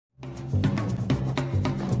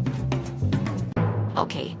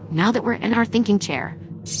Okay, now that we're in our thinking chair,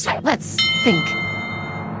 let's think.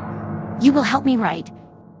 You will help me, right?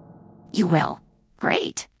 You will.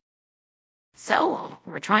 Great. So,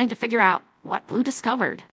 we're trying to figure out what Blue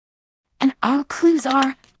discovered. And our clues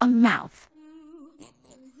are a mouth,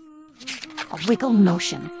 a wiggle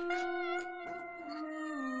motion,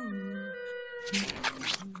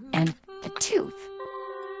 and a tooth.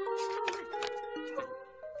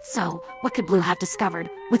 So, what could Blue have discovered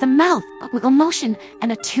with a mouth, a wiggle motion,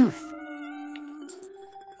 and a tooth?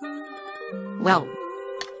 Well,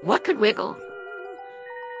 what could wiggle?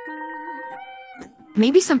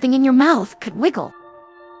 Maybe something in your mouth could wiggle.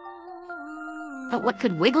 But what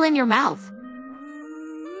could wiggle in your mouth?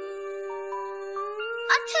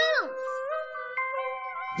 A tooth!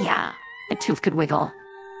 Yeah, a tooth could wiggle.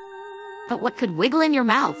 But what could wiggle in your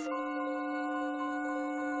mouth?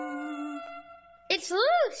 It's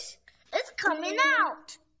loose! It's coming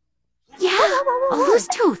out! Yeah, a loose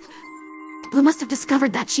tooth. Blue must have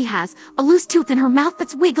discovered that she has a loose tooth in her mouth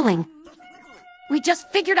that's wiggling. We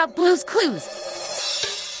just figured out Blue's clues.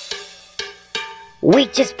 We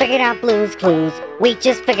just figured out Blue's clues. We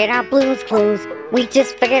just figured out Blue's clues. We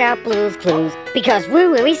just figured out Blue's clues. Because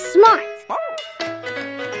we're really smart.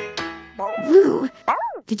 Blue,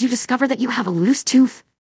 did you discover that you have a loose tooth?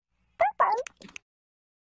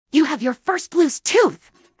 You have your first loose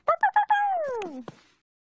tooth.